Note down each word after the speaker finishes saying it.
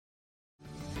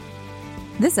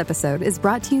This episode is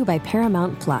brought to you by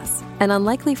Paramount Plus. An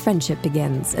unlikely friendship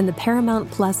begins in the Paramount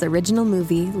Plus original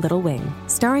movie Little Wing,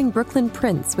 starring Brooklyn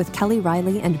Prince with Kelly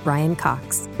Riley and Brian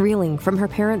Cox. Reeling from her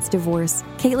parents' divorce,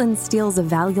 Caitlin steals a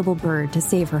valuable bird to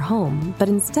save her home, but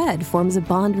instead forms a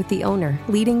bond with the owner,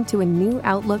 leading to a new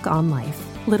outlook on life.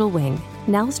 Little Wing,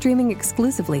 now streaming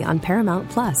exclusively on Paramount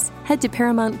Plus. Head to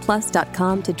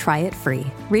ParamountPlus.com to try it free.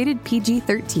 Rated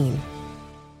PG-13.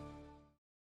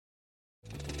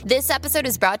 This episode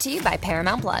is brought to you by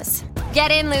Paramount Plus.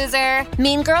 Get in, loser!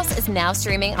 Mean Girls is now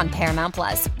streaming on Paramount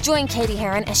Plus. Join Katie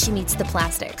Heron as she meets the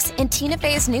plastics in Tina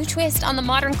Fey's new twist on the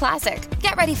modern classic.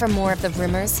 Get ready for more of the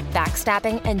rumors,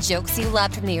 backstabbing, and jokes you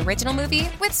loved from the original movie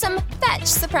with some fetch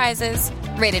surprises.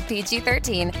 Rated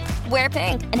PG-13. Wear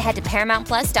pink and head to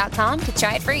ParamountPlus.com to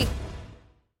try it free.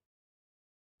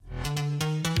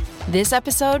 This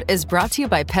episode is brought to you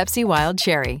by Pepsi Wild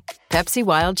Cherry. Pepsi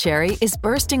Wild Cherry is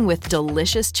bursting with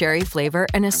delicious cherry flavor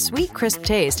and a sweet, crisp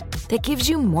taste that gives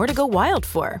you more to go wild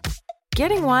for.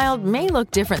 Getting wild may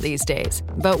look different these days,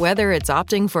 but whether it's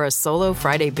opting for a solo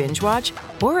Friday binge watch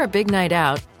or a big night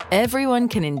out, everyone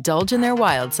can indulge in their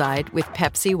wild side with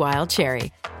Pepsi Wild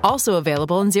Cherry. Also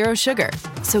available in Zero Sugar.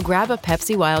 So grab a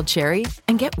Pepsi Wild Cherry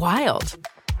and get wild.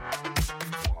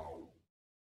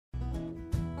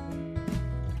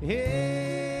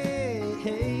 Hey,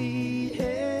 hey,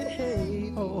 hey,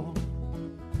 hey, oh.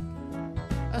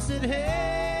 I said,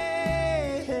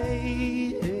 hey,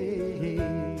 hey, hey,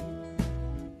 hey.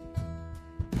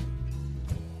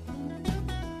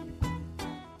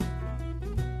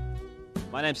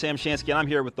 My name's Sam Shansky, and I'm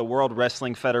here with the World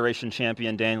Wrestling Federation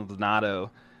champion, Daniel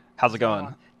Donato. How's it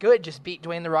going? Good, just beat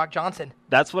Dwayne "The Rock" Johnson.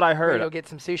 That's what I heard. Go get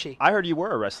some sushi. I heard you were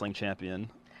a wrestling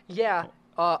champion. Yeah,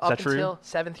 up until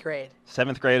 7th grade.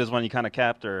 7th grade is when you kind of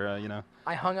capped, or,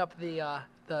 I hung up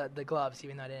the gloves,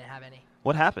 even though I didn't have any.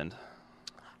 What happened?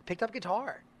 Picked up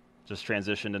guitar. Just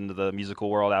transitioned into the musical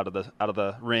world out of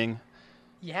the ring?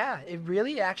 Yeah, it was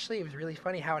really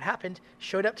funny how it happened.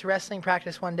 Showed up to wrestling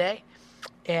practice one day,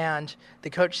 and the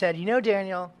coach said, "You know,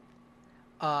 Daniel,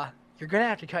 you're going to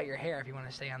have to cut your hair if you want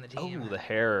to stay on the team." Oh, the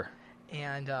hair.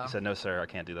 And he said, "No, sir, I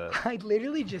can't do that." I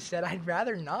literally just said, "I'd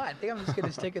rather not. I think I'm just going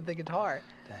to stick with the guitar."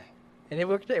 Dang. And it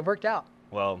worked out.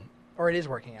 Well. Or it is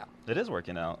working out. It is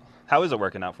working out. How is it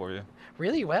working out for you?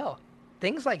 Really well.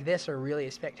 Things like this are really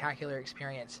a spectacular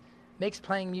experience. Makes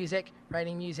playing music,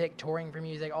 writing music, touring for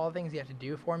music, all the things you have to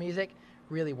do for music,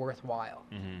 really worthwhile.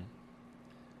 Mm-hmm.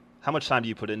 How much time do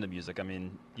you put into music? I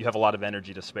mean, you have a lot of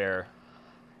energy to spare.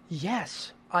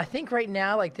 Yes. I think right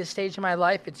now, like this stage of my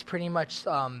life, it's pretty much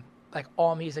like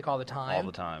all music all the time. All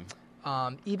the time.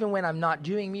 Even when I'm not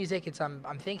doing music,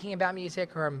 I'm thinking about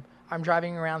music, or I'm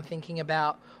driving around thinking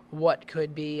about what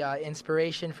could be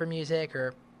inspiration for music,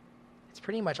 or it's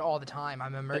pretty much all the time.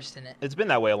 I'm immersed in it. It's been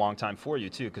that way a long time for you,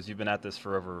 too, because you've been at this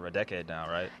for over a decade now,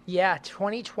 right? Yeah,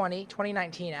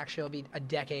 2019 actually will be a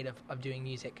decade of doing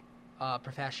music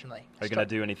professionally. Are you going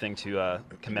to do anything to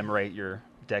commemorate your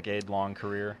decade-long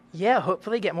career? Yeah,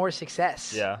 hopefully get more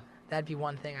success. Yeah. That'd be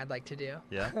one thing I'd like to do.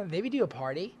 Yeah. Maybe do a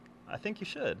party. I think you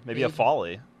should. Maybe a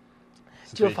folly.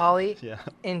 Do a folly. Yeah.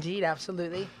 Indeed,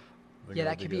 absolutely. Yeah,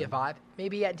 that could be a vibe.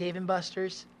 Maybe at Dave &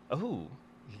 Buster's. Oh,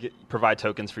 provide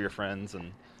tokens for your friends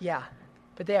and. Yeah,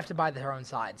 but they have to buy their own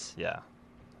sides. Yeah,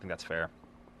 I think that's fair.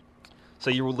 So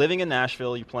you're living in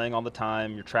Nashville. You're playing all the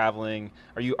time. You're traveling.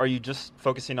 Are you just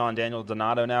focusing on Daniel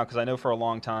Donato now? Because I know for a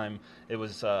long time it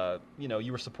was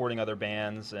you were supporting other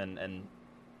bands and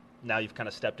now you've kind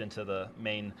of stepped into the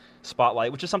main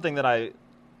spotlight, which is something that I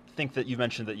think that you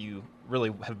mentioned that you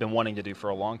really have been wanting to do for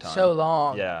a long time. So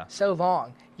long. Yeah. So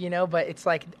long. But it's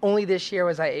like only this year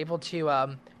was I able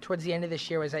to, towards the end of this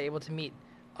year was I able to meet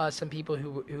some people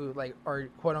who like are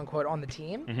quote unquote on the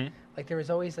team. Mm-hmm. Like there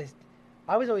was always like,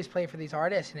 I was always playing for these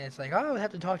artists, and it's like, oh, I would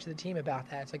have to talk to the team about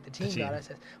that. It's like the team got us.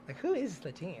 Like, who is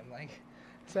the team? Like,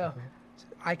 so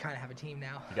I kind of have a team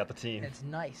now. You got the team. And it's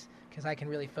nice because I can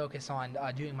really focus on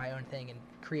doing my own thing and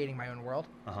creating my own world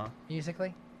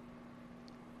musically.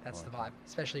 That's the vibe,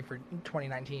 especially for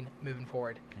 2019 moving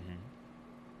forward. Mm-hmm.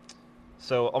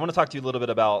 So I want to talk to you a little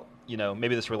bit about,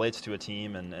 maybe this relates to a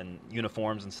team and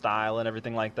uniforms and style and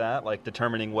everything like that, like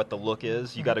determining what the look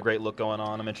is. You got a great look going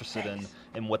on. I'm interested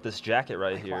in what this jacket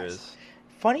here is.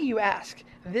 Funny you ask.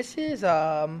 This is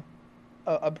a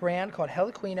brand called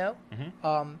Heliquino.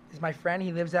 Mm-hmm. Is my friend.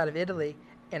 He lives out of Italy,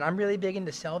 and I'm really big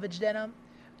into selvage denim,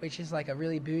 which is like a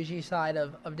really bougie side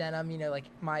of denim. Like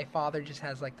my father just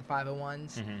has like the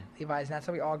 501s, Levi's, and that's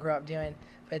what we all grew up doing.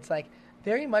 But it's like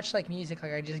very much like music.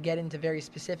 Like I just get into very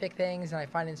specific things and I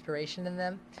find inspiration in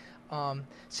them.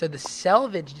 So the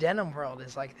selvage denim world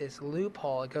is like this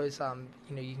loophole. It goes,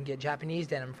 you can get Japanese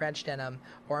denim, French denim,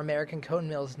 or American cotton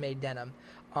mills made denim.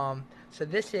 So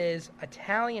this is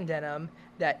Italian denim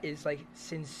that is like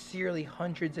sincerely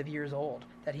hundreds of years old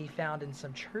that he found in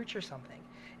some church or something,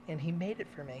 and he made it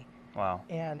for me. Wow.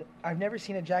 And I've never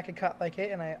seen a jacket cut like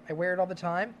it, and I wear it all the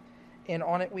time. And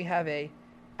on it we have a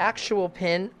actual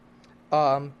pin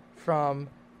from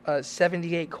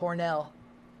 78 Cornell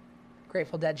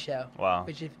Grateful Dead show. Wow.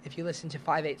 Which if you listen to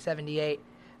 5878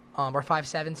 or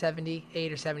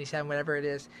 5778 or 77, whatever it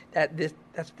is, that's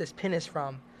what this pin is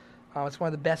from. It's one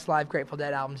of the best live Grateful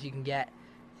Dead albums you can get.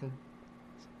 And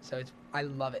so I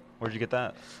love it. Where'd you get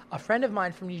that? A friend of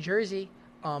mine from New Jersey,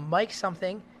 Mike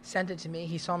something, sent it to me.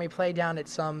 He saw me play down at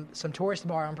some tourist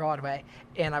bar on Broadway,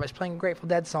 and I was playing a Grateful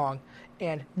Dead song,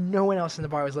 and no one else in the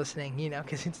bar was listening,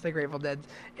 because it's the Grateful Dead,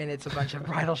 and it's a bunch of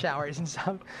bridal showers and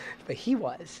stuff. But he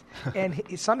was, and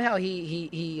somehow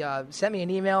he sent me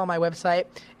an email on my website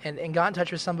and got in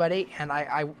touch with somebody, and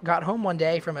I got home one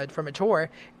day from a tour,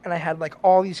 and I had like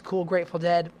all these cool Grateful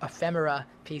Dead ephemera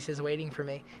pieces waiting for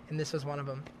me, and this was one of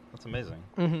them. That's amazing.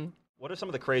 Mm-hmm. What are some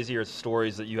of the crazier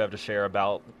stories that you have to share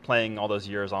about playing all those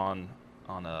years on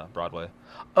Broadway?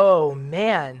 Oh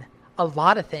man, a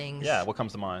lot of things. Yeah, what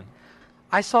comes to mind?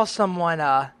 I saw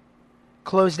someone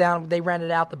close down. They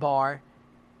rented out the bar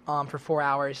for 4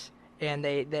 hours, and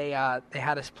they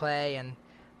had us play. And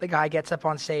the guy gets up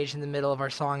on stage in the middle of our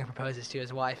song and proposes to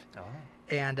his wife. Oh.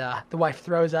 And the wife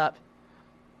throws up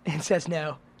and says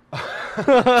no.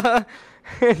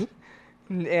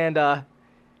 and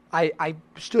I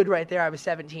stood right there. I was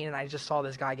 17, and I just saw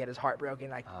this guy get his heart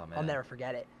broken. I'll never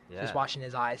forget it. Yeah. Just watching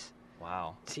his eyes.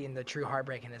 Wow. Seeing the true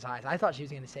heartbreak in his eyes. I thought she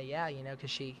was going to say yeah, because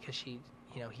she,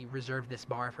 he reserved this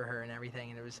bar for her and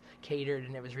everything, and it was catered,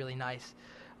 and it was really nice.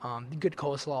 Good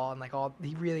coleslaw, and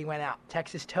he really went out.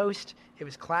 Texas toast. It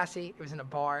was classy. It was in a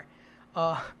bar,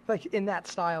 like in that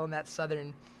style, in that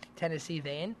southern Tennessee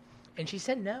vein. And she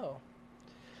said no.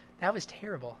 That was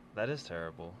terrible. That is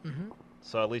terrible. Mm-hmm.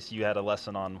 So at least you had a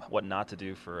lesson on what not to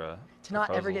do for a to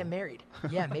not ever get married.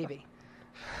 Yeah, maybe.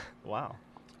 Wow.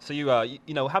 So you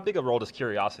how big a role does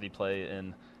curiosity play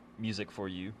in music for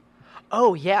you?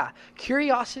 Oh yeah,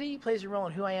 curiosity plays a role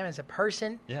in who I am as a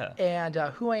person. Yeah. And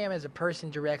who I am as a person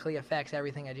directly affects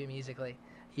everything I do musically.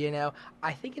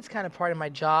 I think it's kind of part of my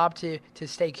job to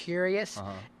stay curious,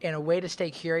 and a way to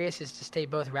stay curious is to stay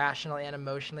both rationally and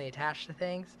emotionally attached to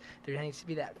things. There needs to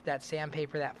be that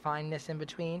sandpaper, that fineness in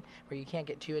between, where you can't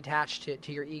get too attached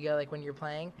to your ego, like when you're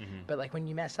playing. Mm-hmm. But like when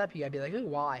you mess up, you gotta be like, ooh,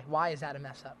 why? Why is that a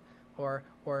mess up? Or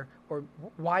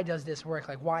why does this work?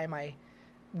 Like, why am I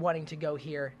wanting to go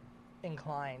here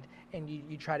inclined? And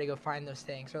you try to go find those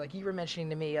things. Or like you were mentioning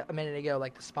to me a minute ago,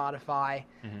 like the Spotify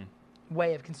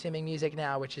way of consuming music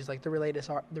now, which is like the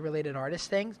related artist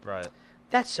things. Right.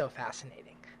 That's so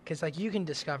fascinating because like you can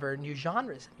discover new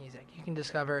genres of music. You can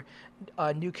discover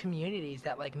new communities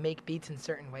that like make beats in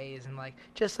certain ways, and like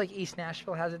just like East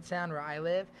Nashville has its sound where I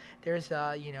live. There's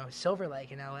Silver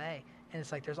Lake in LA, and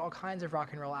it's like there's all kinds of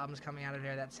rock and roll albums coming out of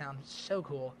there that sound so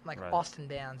cool, like right. Austin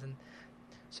bands. And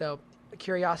so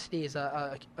curiosity is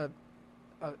a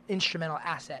instrumental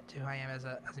asset to who I am as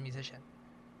a musician.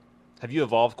 Have you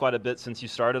evolved quite a bit since you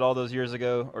started all those years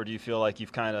ago, or do you feel like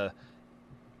you've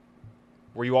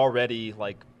were you already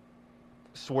like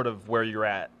sort of where you're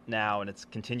at now and it's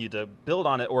continued to build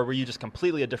on it, or were you just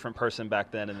completely a different person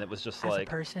back then and it was just as like... a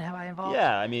person, have I evolved?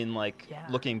 Yeah, I mean,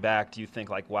 looking back, do you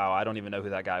think like, wow, I don't even know who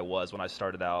that guy was when I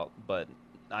started out, but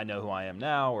I know who I am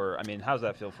now? Or, I mean, how does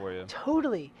that feel for you?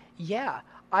 Totally, yeah.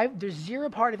 There's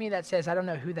zero part of me that says I don't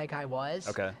know who that guy was.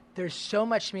 Okay. There's so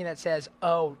much to me that says,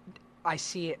 oh, I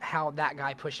see how that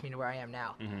guy pushed me to where I am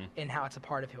now, and how it's a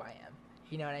part of who I am.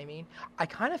 You know what I mean? I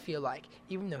kind of feel like,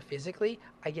 even though physically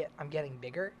I'm getting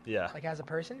bigger, like as a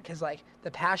person, because like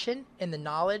the passion and the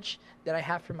knowledge that I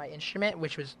have for my instrument,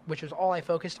 which was all I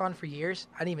focused on for years.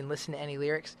 I didn't even listen to any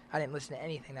lyrics. I didn't listen to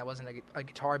anything that wasn't a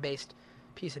guitar-based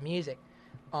piece of music.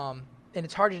 And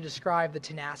it's hard to describe the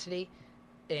tenacity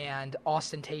and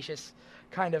ostentatious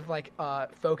kind of like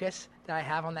focus that I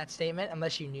have on that statement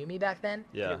unless you knew me back then.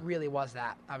 Yeah. It really was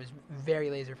that. I was very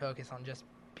laser focused on just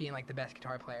being like the best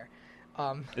guitar player.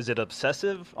 Is it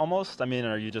obsessive almost? I mean,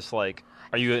 are you just like,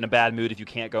 are you in a bad mood if you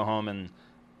can't go home and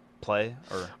play?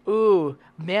 Or Ooh,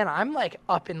 man, I'm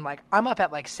up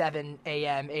at like 7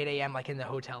 a.m., 8 a.m. like in the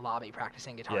hotel lobby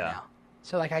practicing guitar now.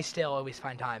 So like I still always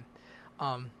find time.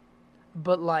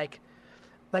 But like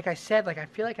I said, like I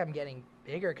feel like I'm getting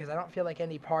bigger because I don't feel like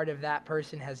any part of that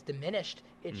person has diminished.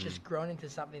 It's just grown into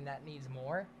something that needs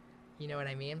more. You know what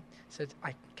I mean? So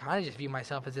I kind of just view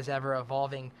myself as this ever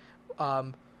evolving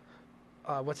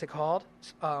what's it called?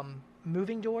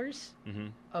 Moving doors Mm-hmm.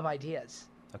 of ideas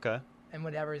Okay. and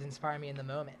whatever is inspiring me in the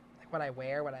moment. Like what I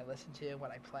wear, what I listen to,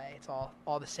 what I play. It's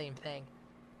all the same thing.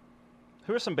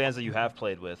 Who are some bands that you have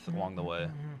played with along the way?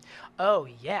 Oh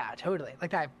yeah, totally.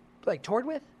 Like that I like toured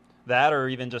with. That, or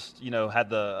even just had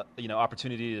the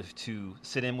opportunity to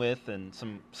sit in with, and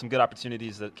some good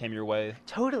opportunities that came your way.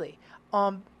 Totally.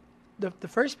 The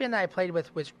first band that I played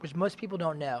with, which most people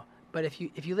don't know, but if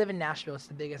you live in Nashville, it's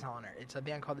the biggest honor. It's a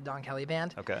band called the Don Kelly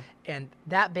Band. Okay. And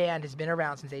that band has been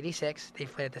around since '86.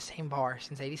 They've played at the same bar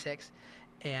since '86,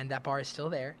 and that bar is still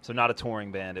there. So not a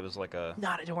touring band. It was like a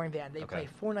Not a touring band. They Okay. play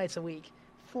 4 nights a week,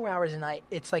 4 hours a night.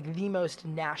 It's like the most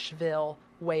Nashville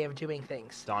way of doing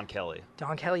things. Don Kelly.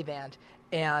 Don Kelly Band.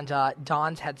 And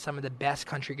Don's had some of the best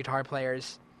country guitar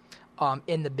players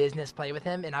in the business play with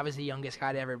him, and I was the youngest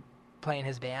guy to ever play in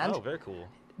his band. Oh, very cool.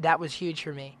 That was huge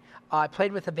for me. I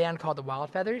played with a band called the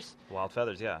Wild Feathers. Wild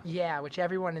Feathers, yeah. Yeah, which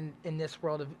everyone in this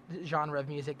world of genre of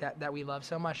music that we love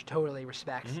so much totally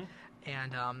respects.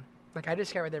 And like I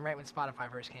discovered them right when Spotify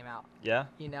first came out. Yeah.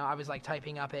 I was like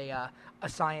typing up a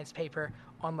science paper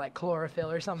on like chlorophyll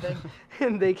or something,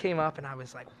 and they came up, and I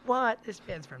was like, "What? This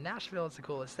band's from Nashville. It's the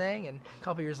coolest thing." And a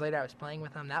couple years later, I was playing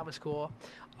with them. That was cool.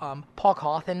 Paul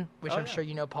Cawthon, which Oh, I'm yeah. sure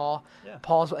you know Paul. Yeah.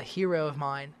 Paul's a hero of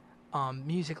mine,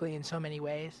 musically in so many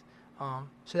ways.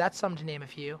 So that's some to name a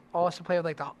few. I also play with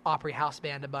like the Opry House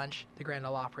Band a bunch, the Grand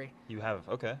Ole Opry. You have,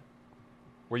 okay.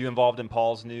 Were you involved in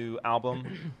Paul's new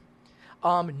album?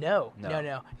 No, He's not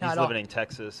at all. living in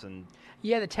Texas, and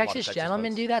Yeah, the of Texas Texas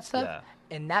Gentlemen folks. do that stuff,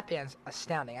 Yeah. and that band's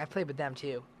astounding. I played with them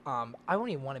too. I wouldn't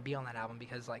even want to be on that album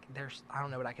because like I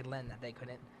don't know what I could lend that they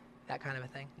couldn't, that kind of a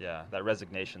thing. yeah, that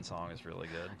Resignation song is really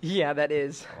good. Yeah, that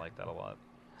is. I like that a lot.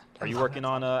 Are you working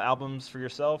on albums for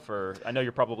yourself, or I know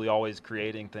you're probably always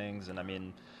creating things, and I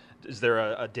mean, is there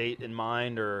a date in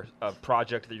mind or a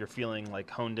project that you're feeling like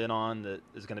honed in on that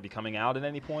is going to be coming out at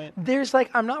any point? There's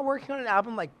like I'm not working on an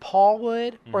album like Paul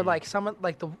would Mm-hmm. or like someone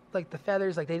like the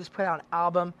Feathers, like they just put out an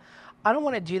album. I don't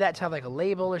want to do that to have like a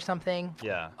label or something.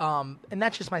 Yeah. And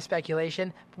that's just my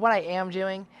speculation. But what I am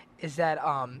doing is that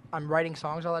I'm writing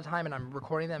songs all the time and I'm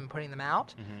recording them and putting them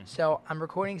out. Mm-hmm. So I'm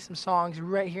recording some songs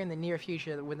right here in the near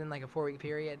future within like a 4-week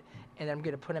period, and I'm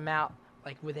going to put them out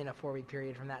like within a 4-week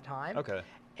period from that time. Okay.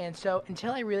 And so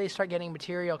until I really start getting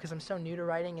material, because I'm so new to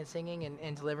writing and singing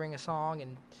and delivering a song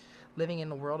and living in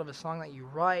the world of a song that you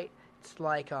write, it's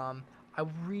like I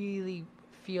really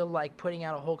feel like putting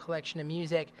out a whole collection of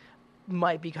music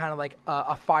might be kind of like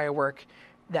a firework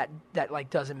that like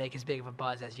doesn't make as big of a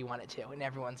buzz as you want it to, and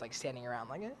everyone's like standing around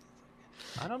like,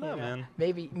 I don't know, man.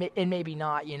 maybe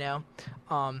not,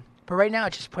 But right now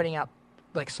it's just putting out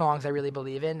like songs I really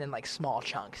believe in like small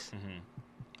chunks.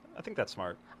 I think that's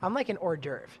smart. I'm like an hors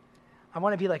d'oeuvre. I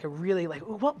want to be like a really like,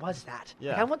 ooh, what was that?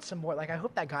 Yeah. Like, I want some more. Like I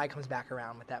hope that guy comes back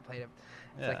around with that plate of.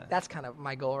 It's Yeah. like that's kind of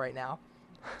my goal right now.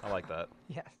 I like that.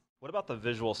 Yes. What about the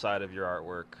visual side of your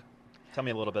artwork? Tell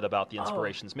me a little bit about the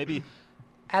inspirations. Maybe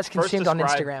As first consumed on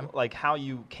describe, Instagram. like how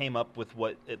you came up with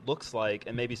what it looks like,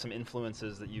 and maybe some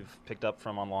influences that you've picked up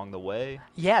from along the way.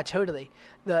 Yeah, totally.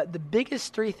 The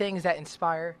biggest 3 things that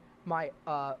inspire my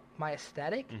my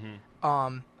aesthetic.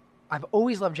 I've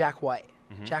always loved Jack White.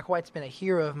 Jack White's been a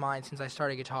hero of mine since I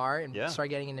started guitar and Yeah. started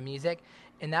getting into music,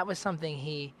 and that was something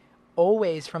he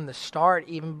always from the start,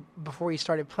 even before he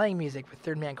started playing music with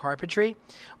Third Man Carpentry,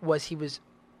 he was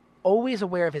always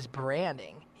aware of his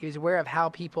branding. He was aware of how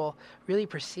people really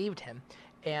perceived him,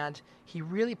 and he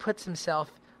really puts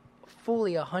himself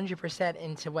fully 100%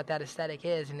 into what that aesthetic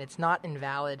is, and it's not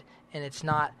invalid and it's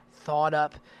not thought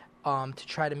up to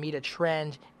try to meet a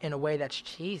trend in a way that's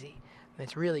cheesy. And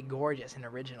it's really gorgeous and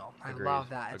original. Agreed. I love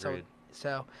that. And Agreed.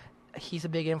 so he's a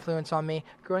big influence on me.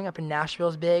 Growing up in Nashville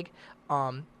is big.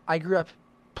 I grew up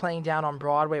playing down on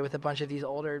Broadway with a bunch of these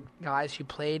older guys who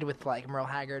played with like Merle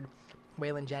Haggard,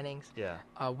 Waylon Jennings, Yeah.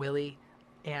 Willie,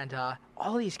 and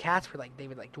all these cats were like, they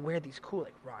would like wear these cool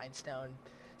like rhinestone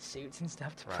suits and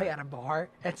stuff to play Right. at a bar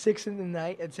at 6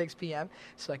 p.m.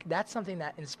 So like that's something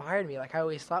that inspired me. Like I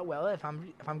always thought, well, if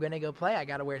I'm gonna go play, I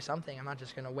gotta wear something. I'm not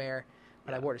just gonna wear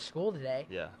what I wore to school today.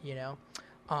 Yeah.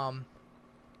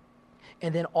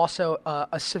 And then also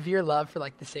a severe love for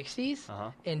like the 60s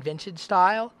Uh-huh. and vintage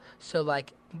style. So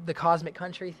like the cosmic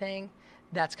country thing,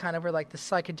 that's kind of where like the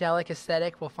psychedelic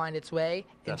aesthetic will find its way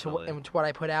Definitely. into what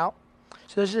I put out.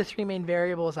 So those are the 3 main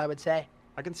variables I would say.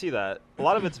 I can see that. A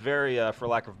lot of it's very, for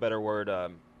lack of a better word,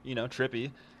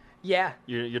 trippy. Yeah.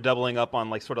 You're doubling up on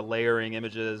like sort of layering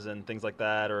images and things like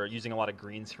that, or using a lot of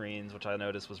green screens, which I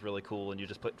noticed was really cool. And you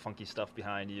just put funky stuff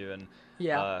behind you, and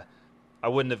Yeah. I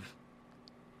wouldn't have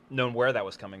known where that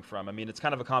was coming from. I mean, it's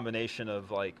kind of a combination of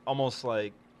like almost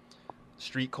like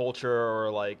street culture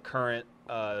or like current,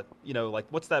 like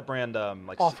what's that brand?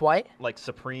 Like Off-White? like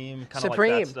Supreme, kind of like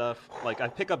Supreme. that stuff. Like I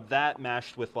pick up that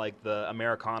mashed with like the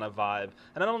Americana vibe,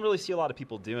 and I don't really see a lot of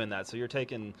people doing that. So you're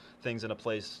taking things in a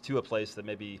place that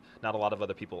maybe not a lot of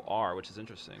other people are, which is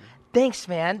interesting. Thanks,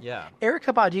 man. Yeah.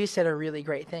 Erykah Badu said a really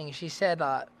great thing. She said,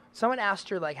 someone asked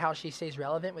her like how she stays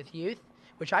relevant with youth,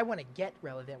 which I want to get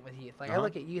relevant with youth. Like I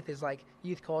look at youth as like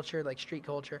youth culture, like street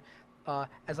culture,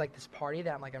 as like this party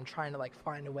that I'm trying to like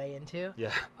find a way into.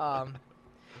 Yeah.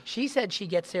 She said she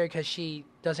gets there because she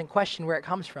doesn't question where it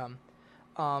comes from.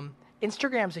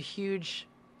 Instagram's a huge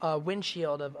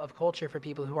windshield of culture for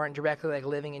people who aren't directly like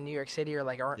living in New York City or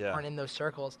like aren't in those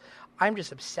circles. I'm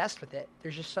just obsessed with it.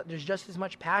 There's just as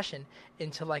much passion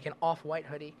into like an Off-White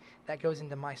hoodie that goes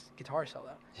into my guitar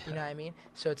solo. You know what I mean?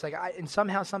 So it's like and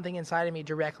somehow something inside of me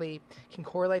directly can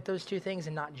correlate those two things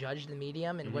and not judge the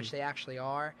medium in which they actually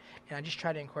are. And I just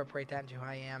try to incorporate that into who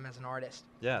I am as an artist.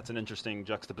 Yeah, it's an interesting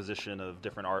juxtaposition of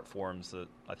different art forms that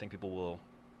I think people will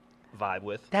vibe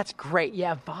with. That's great.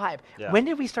 Yeah, vibe. Yeah. When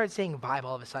did we start saying vibe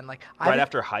all of a sudden? Like right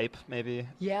after hype, maybe.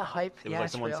 Yeah, hype. It was like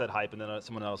someone said hype, and then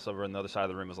someone else over on the other side of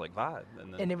the room was like vibe,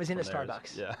 and it was in a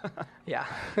Starbucks. Yeah.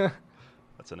 Yeah.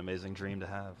 That's an amazing dream to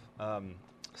have.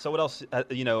 So what else?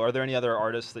 Are there any other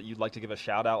artists that you'd like to give a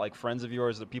shout out, like friends of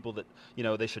yours, the people that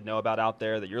they should know about out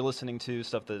there that you're listening to,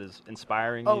 stuff that is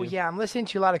inspiring you? Oh yeah, I'm listening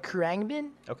to a lot of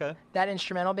Khruangbin. Okay. That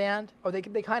instrumental band. Oh, they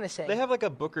kind of sing. They have like a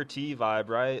Booker T vibe,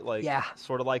 right? Like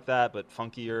sort of like that, but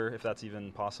funkier, if that's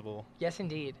even possible. Yes,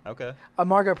 indeed. Okay.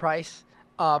 Margo Price,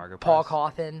 Margo Paul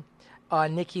Price. Cawthon,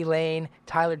 Nikki Lane,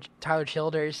 Tyler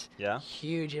Childers. Yeah.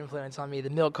 Huge influence on me. The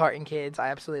Milk Carton Kids. I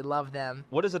absolutely love them.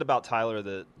 What is it about Tyler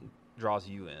that draws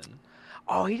you in?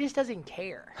 Oh, he just doesn't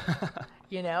care,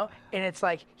 And it's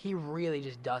like he really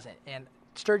just doesn't. And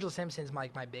Sturgill Simpson's my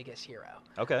biggest hero.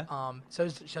 Okay.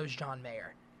 So's John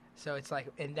Mayer. So it's like,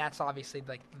 and that's obviously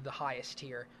like the highest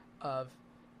tier of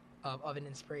an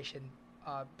inspiration,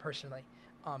 personally.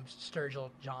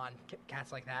 Sturgill, John,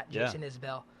 cats like that. Jason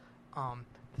Isbell.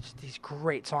 These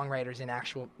great songwriters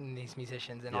and these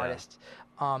musicians and artists.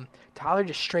 Tyler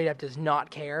just straight up does not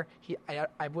care.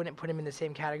 I wouldn't put him in the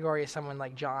same category as someone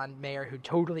like John Mayer, who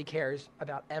totally cares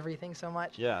about everything so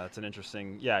much. Yeah, that's an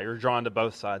interesting. Yeah, you're drawn to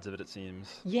both sides of it. It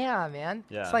seems. Yeah, man.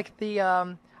 Yeah. It's like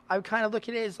I would kind of look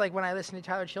at it as like when I listen to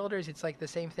Tyler Childers, it's like the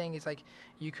same thing. It's like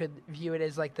you could view it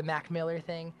as like the Mac Miller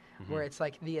thing, where it's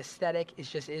like the aesthetic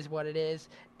is what it is,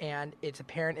 and it's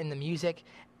apparent in the music.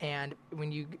 And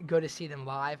when you go to see them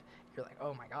live, you're like,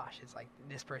 oh my gosh, it's like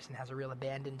this person has a real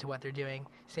abandon to what they're doing.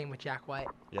 Same with Jack White.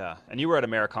 Yeah, and you were at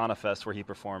Americana Fest where he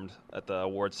performed at the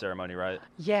awards ceremony, right?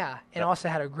 Yeah, and also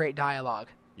had a great dialogue.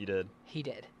 You did? He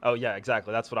did. Oh, yeah,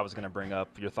 exactly. That's what I was going to bring up.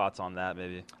 Your thoughts on that,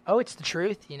 maybe? Oh, it's the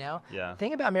truth, Yeah. The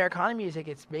thing about Americana music,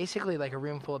 it's basically like a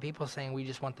room full of people saying we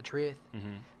just want the truth.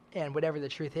 Mm-hmm. And whatever the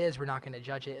truth is, we're not going to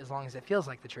judge it as long as it feels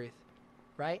like the truth,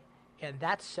 right? And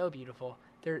that's so beautiful.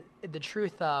 The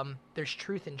truth, there's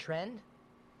truth in trend,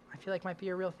 I feel like might be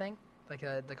a real thing, like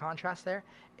the contrast there.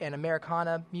 And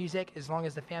Americana music, as long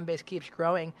as the fan base keeps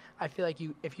growing, I feel like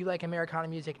if you like Americana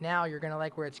music now, you're going to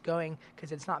like where it's going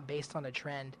because it's not based on a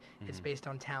trend. Mm-hmm. It's based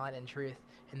on talent and truth,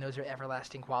 and those are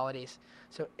everlasting qualities.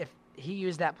 So if he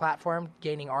used that platform,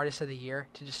 gaining Artist of the Year,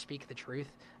 to just speak the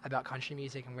truth about country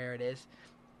music and where it is,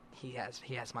 he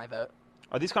has my vote.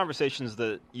 Are these conversations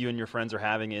that you and your friends are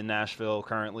having in Nashville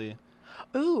currently?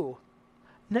 Ooh,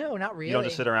 no, not really. You don't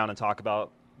just sit around and talk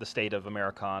about the state of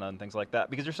Americana and things like that,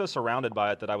 because you're so surrounded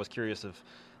by it that I was curious if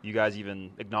you guys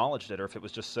even acknowledged it or if it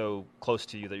was just so close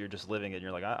to you that you're just living it and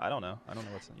you're like, I don't know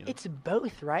what's. It's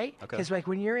both, right? Okay. Because like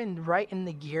when you're right in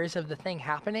the gears of the thing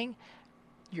happening,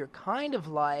 you're kind of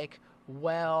like,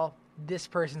 well, this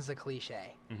person's a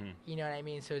cliche. Mm-hmm. You know what I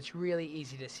mean? So it's really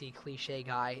easy to see cliche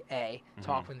guy A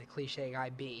talk with the cliche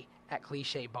guy B at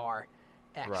cliche bar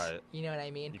X. Right. You know what I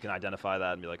mean? You can identify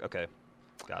that and be like, okay,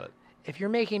 got it. If you're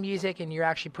making music and you're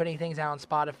actually putting things out on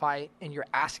Spotify and you're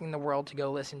asking the world to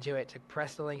go listen to it, to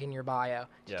press the link in your bio,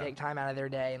 to take time out of their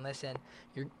day and listen,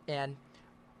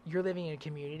 you're living in a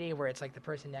community where it's like the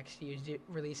person next to you is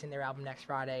releasing their album next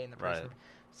Friday, and the person,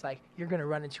 it's like you're going to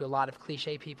run into a lot of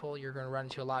cliche people, you're going to run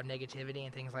into a lot of negativity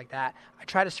and things like that. I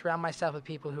try to surround myself with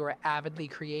people who are avidly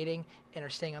creating and are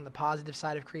staying on the positive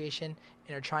side of creation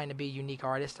and are trying to be unique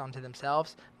artists unto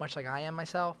themselves, much like I am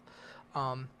myself.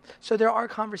 So there are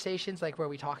conversations like where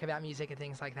we talk about music and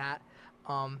things like that.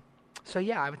 So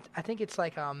yeah, I think it's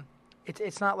like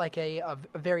it's not like a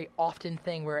very often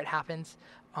thing where it happens,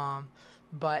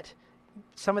 but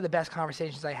some of the best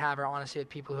conversations I have are honestly with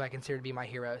people who I consider to be my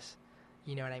heroes.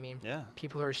 You know what I mean? Yeah.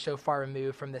 People who are so far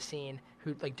removed from the scene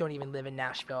who like don't even live in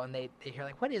Nashville, and they hear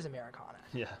like, what is Americana?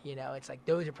 Yeah. You know, it's like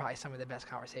those are probably some of the best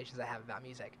conversations I have about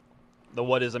music. The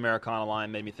What is Americana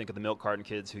line made me think of the Milk Carton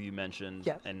Kids, who you mentioned.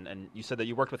 Yeah. And you said that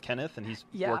you worked with Kenneth, and he's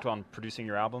Yeah. worked on producing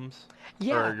your albums?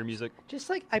 Yeah. Or your music? Just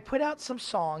like I put out some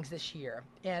songs this year,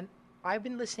 and I've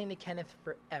been listening to Kenneth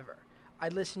forever.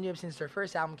 I'd listened to him since their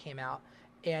first album came out,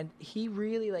 and he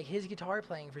really, like, his guitar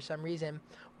playing for some reason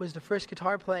was the first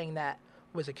guitar playing that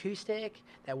was acoustic,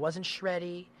 that wasn't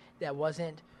shreddy, that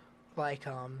wasn't like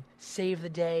Save the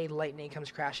Day, lightning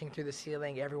comes crashing through the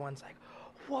ceiling, everyone's like,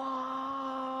 "Whoa!"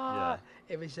 Yeah.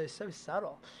 It was just so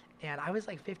subtle. And I was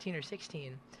like 15 or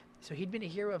 16, so he'd been a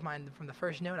hero of mine from the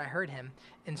first note I heard him.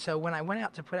 And so when I went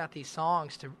out to put out these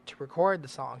songs, to record the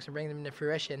songs and bring them into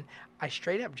fruition, I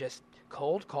straight up just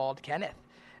cold called Kenneth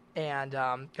and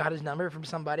got his number from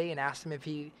somebody and asked him if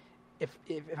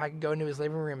I could go into his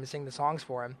living room and sing the songs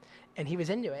for him. And he was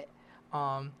into it.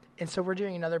 And so we're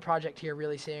doing another project here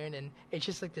really soon, and it's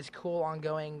just like this cool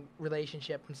ongoing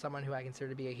relationship from someone who I consider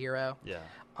to be a hero. Yeah.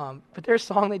 But their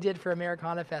song they did for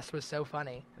Americana Fest was so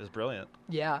funny. It was brilliant.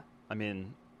 Yeah. I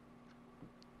mean,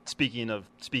 speaking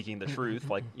the truth,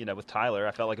 like, you know, with Tyler,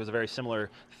 I felt like it was a very similar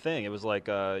thing. It was like,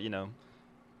 you know,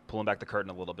 pulling back the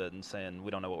curtain a little bit and saying, we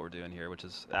don't know what we're doing here, which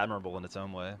is admirable in its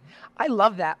own way. I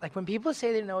love that. Like when people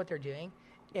say they know what they're doing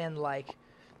and like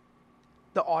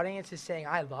the audience is saying,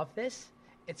 I love this.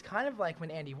 It's kind of like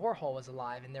when Andy Warhol was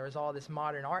alive and there was all this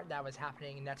modern art that was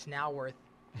happening and that's now worth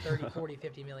 30, 40,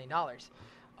 50 million dollars.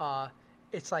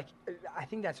 It's like, I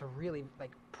think that's a really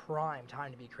like prime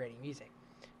time to be creating music.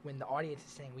 When the audience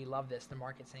is saying we love this, the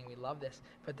market's saying we love this,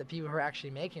 but the people who are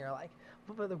actually making are like,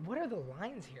 what are the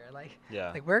lines here? Like,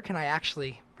 Yeah. like where can I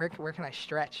actually, where can I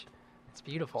stretch? It's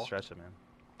beautiful. Stretch it,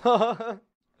 man.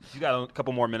 You got a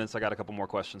couple more minutes. I got a couple more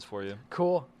questions for you.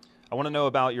 Cool. I want to know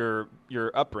about your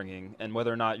upbringing and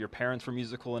whether or not your parents were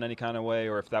musical in any kind of way,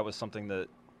 or if that was something that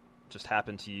just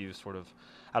happened to you sort of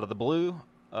out of the blue.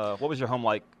 What was your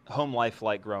home life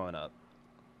like growing up?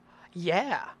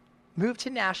 Yeah. Moved to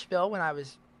Nashville when I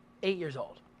was 8 years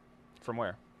old. From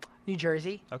where? New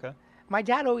Jersey. Okay. My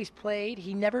dad always played.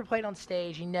 He never played on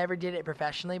stage. He never did it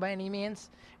professionally by any means,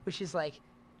 which is like,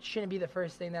 shouldn't be the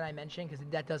first thing that I mention because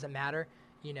that doesn't matter.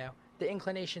 You know, the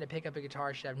inclination to pick up a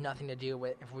guitar should have nothing to do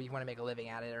with if we want to make a living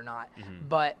at it or not. Mm-hmm.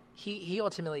 But he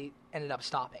ultimately ended up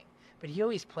stopping. But he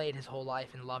always played his whole life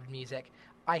and loved music.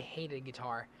 I hated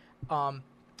guitar. I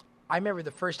remember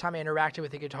the first time I interacted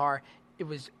with a guitar, it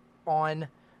was on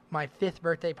my 5th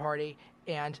birthday party,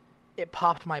 and it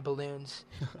popped my balloons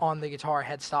on the guitar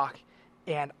headstock.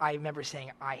 And I remember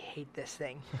saying, I hate this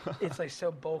thing. It's like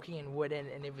so bulky and wooden,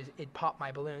 and it popped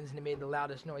my balloons, and it made the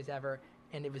loudest noise ever,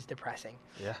 and it was depressing.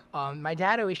 Yeah. My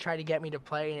dad always tried to get me to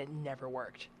play, and it never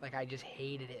worked. Like, I just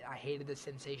hated it. I hated the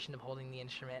sensation of holding the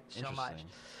instrument so much.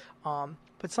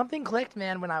 But something clicked,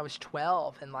 man, when I was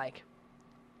 12, and, like,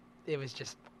 it was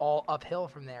just all uphill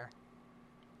from there.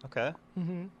 Okay.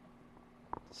 Mm-hmm.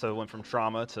 So it went from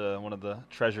trauma to one of the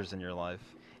treasures in your life.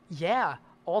 Yeah.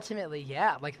 Ultimately,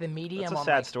 yeah. Like, the medium That's a on,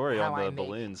 sad like, story how on I the make-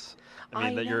 balloons.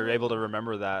 I that you're know. able to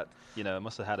remember that, you know, it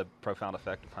must have had a profound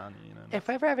effect upon you, you know. If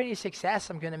I ever have any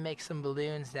success, I'm going to make some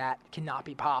balloons that cannot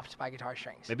be popped by guitar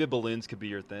strings. Maybe balloons could be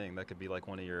your thing. That could be like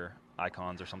one of your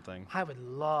icons or something. I would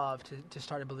love to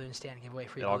start a balloon stand and give away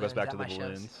free It all balloons goes back at to the my shows.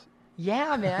 balloons.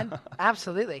 Yeah, man.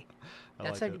 Absolutely. I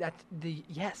That's like it. that's the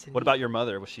yes. What indeed. about your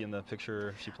mother? Was she in the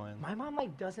picture? Was she playing? My mom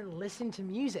like doesn't listen to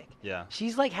music. Yeah.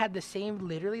 She's like had the same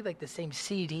literally like the same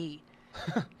CD.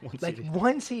 One Like CD.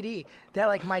 one CD that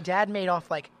like my dad made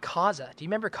off like Kaza. Do you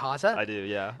remember Kaza? I do,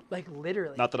 yeah. Like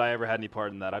literally. Not that I ever had any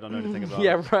part in that. I don't know anything about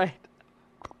Yeah, it. right.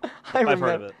 I've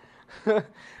heard of it.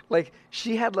 Like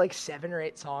she had like 7 or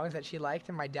 8 songs that she liked,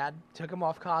 and my dad took them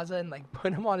off Kaza and like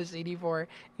put them on a CD for her,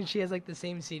 and she has like the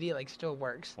same CD, like still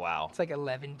works. Wow. It's like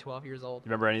 11, 12 years old. You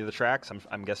remember any of the tracks?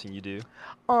 I'm guessing you do.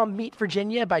 Meet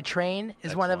Virginia by Train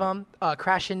is one of them.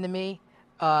 Crash Into Me.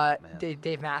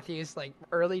 Dave Matthews, like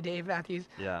early Dave Matthews.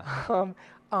 Yeah.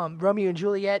 Romeo and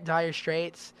Juliet, Dire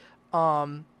Straits.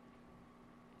 Romeo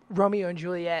and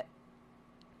Juliet,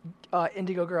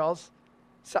 Indigo Girls.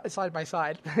 Side by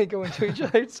side, they go into each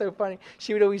other. It's so funny.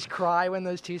 She would always cry when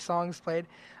those 2 songs played.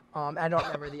 I don't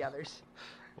remember the others.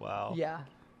 Wow. Yeah,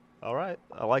 All right.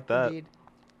 I like that. indeed.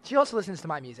 She also listens to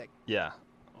my music. Yeah.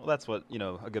 Well, that's what, you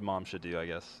know, a good mom should do, I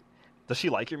guess. Does she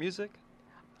like your music?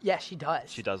 Yeah, she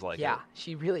does. She does like it. Yeah,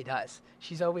 she really does.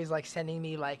 She's always like sending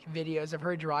me like videos of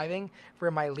her driving where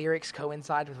my lyrics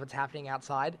coincide with what's happening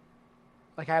outside.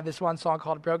 Like I have this one song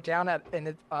called "Broke Down,"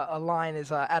 and a line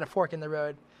is "At a fork in the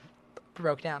road,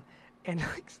 broke down," and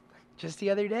like, just the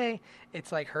other day,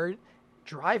 it's like her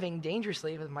driving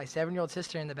dangerously with my 7-year-old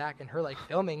sister in the back and her like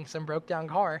filming some broke down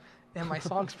car and my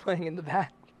song's playing in the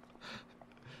back.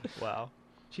 Wow.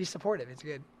 She's supportive. It's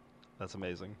good. That's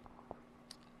amazing.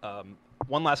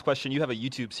 One last question. You have a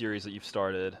YouTube series that you've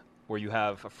started where you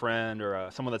have a friend or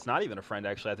someone that's not even a friend,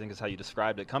 actually, I think is how you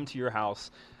described it, come to your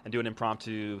house and do an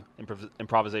impromptu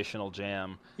improvisational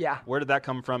jam. Yeah. Where did that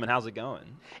come from and how's it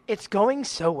going? It's going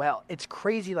so well. It's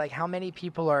crazy like how many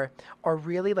people are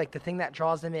really like the thing that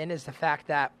draws them in is the fact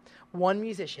that one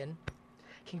musician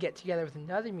can get together with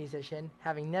another musician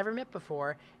having never met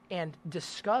before and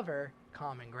discover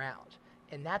common ground.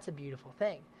 And that's a beautiful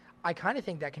thing. I kind of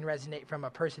think that can resonate from a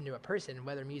person to a person,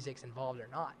 whether music's involved or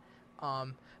not.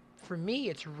 For me,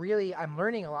 it's really, I'm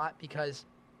learning a lot because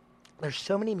there's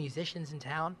so many musicians in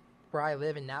town where I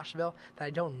live in Nashville that I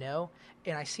don't know.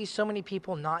 And I see so many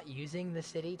people not using the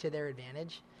city to their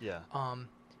advantage. Yeah.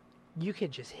 You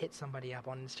could just hit somebody up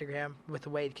on Instagram with the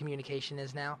way communication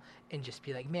is now and just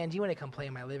be like, man, do you want to come play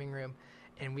in my living room?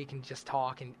 And we can just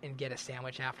talk and get a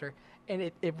sandwich after.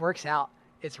 And it works out.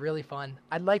 It's really fun.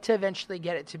 I'd like to eventually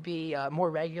get it to be more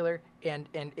regular and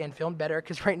filmed better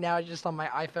because right now it's just on my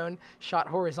iPhone shot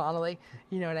horizontally.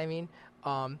 You know what I mean?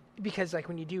 Because like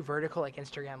when you do vertical like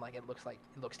Instagram, like it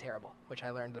looks terrible, which I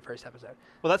learned the first episode.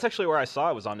 Well, that's actually where I saw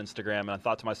it was on Instagram, and I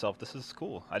thought to myself, this is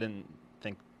cool. I didn't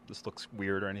think this looks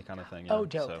weird or any kind of thing. Oh,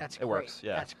 dope. So That's it great. works.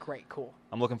 Yeah. That's great. Cool.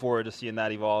 I'm looking forward to seeing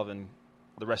that evolve and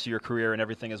the rest of your career and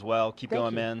everything as well. Keep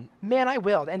going, you. man. Man, I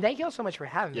will. And thank you all so much for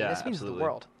having me. Yeah, This means absolutely. the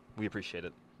world. We appreciate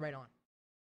it. Right on.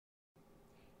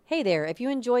 Hey there, if you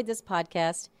enjoyed this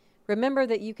podcast, remember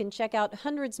that you can check out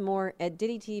hundreds more at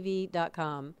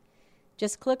DiddyTV.com.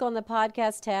 Just click on the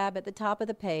podcast tab at the top of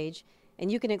the page, and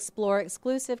you can explore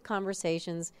exclusive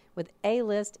conversations with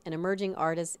A-list and emerging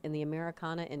artists in the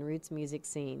Americana and roots music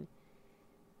scene.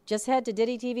 Just head to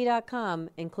DiddyTV.com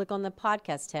and click on the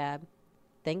podcast tab.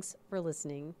 Thanks for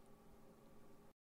listening.